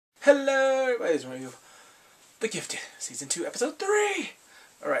Hello, everybody, it's Reeva, The Gifted, Season 2, Episode 3!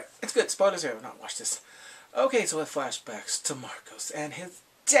 Alright, it's good, spoilers here, I've not watched this. Okay, so it flashbacks to Marcos and his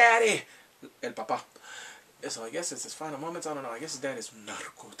daddy, El Papa. So I guess it's his final moments, I don't know, I guess his dad is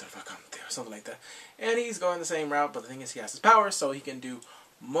narcotraficante or something like that. And he's going the same route, but the thing is he has his powers, so he can do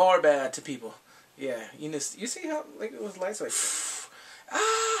more bad to people. Yeah, you see how, like, it was lights like,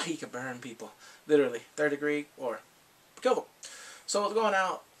 he can burn people, literally, third degree, or kill them.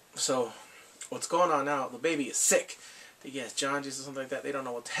 So what's going on now, the baby is sick. He has jaundice or something like that. They don't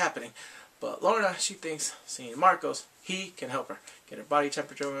know what's happening. But Lorna, she thinks, seeing Marcos, he can help her. Get her body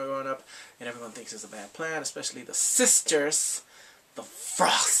temperature going up. And everyone thinks it's a bad plan, especially the sisters. The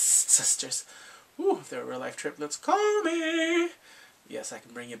Frost sisters. Ooh, if they're real life triplets, call me. Yes, I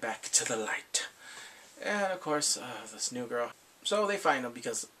can bring you back to the light. And of course, this new girl. So they find him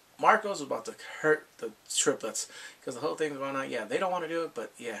because Marcos was about to hurt the triplets because the whole thing's going on. Yeah, they don't want to do it,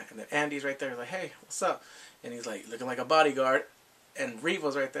 but yeah. And then Andy's right there, he's like, "Hey, what's up?" And he's like looking like a bodyguard. And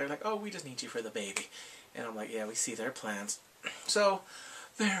Reeva's right there, like, "Oh, we just need you for the baby." And I'm like, "Yeah, we see their plans." So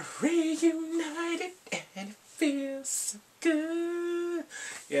they're reunited, and it feels so good.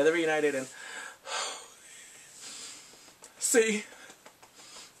 Yeah, they're reunited, and see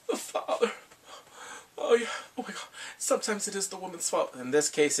the father. Oh yeah, oh my god, sometimes it is the woman's fault. In this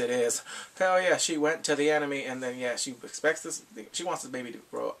case it is. Hell yeah, she went to the enemy and then yeah, she expects this, she wants this baby to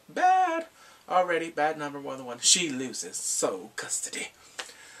grow up bad. Already, bad number more than one. She loses, so custody.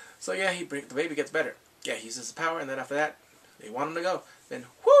 So yeah, the baby gets better. Yeah, he uses his power and then after that, they want him to go. Then,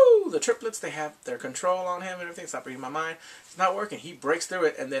 whoo, the triplets, they have their control on him and everything. Stop reading my mind. It's not working. He breaks through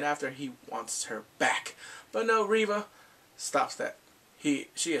it and then after he wants her back. But no, Reeva stops that. She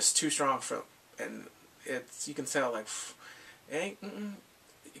is too strong for him. And you can tell, like, you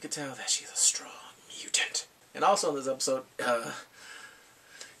can tell that she's a strong mutant. And also in this episode,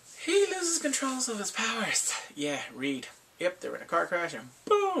 he loses control of his powers. Yeah, Reed. Yep, they're in a car crash and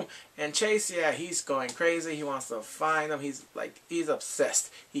boom! And Chase, yeah, he's going crazy. He wants to find them. He's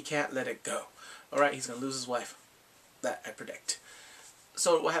obsessed. He can't let it go. Alright, he's going to lose his wife. That I predict.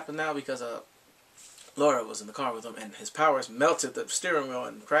 So what happened now, because Laura was in the car with him and his powers melted the steering wheel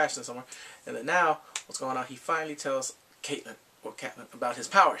and crashed in somewhere. And then now, what's going on? He finally tells Caitlin about his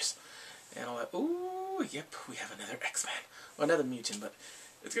powers. And I'm like, ooh, yep, we have another X-Man. Well, another mutant, but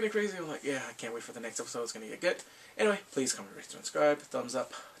it's getting crazy. I'm like, yeah, I can't wait for the next episode. It's going to get good. Anyway, please comment, rate, subscribe, thumbs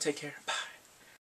up. Take care. Bye.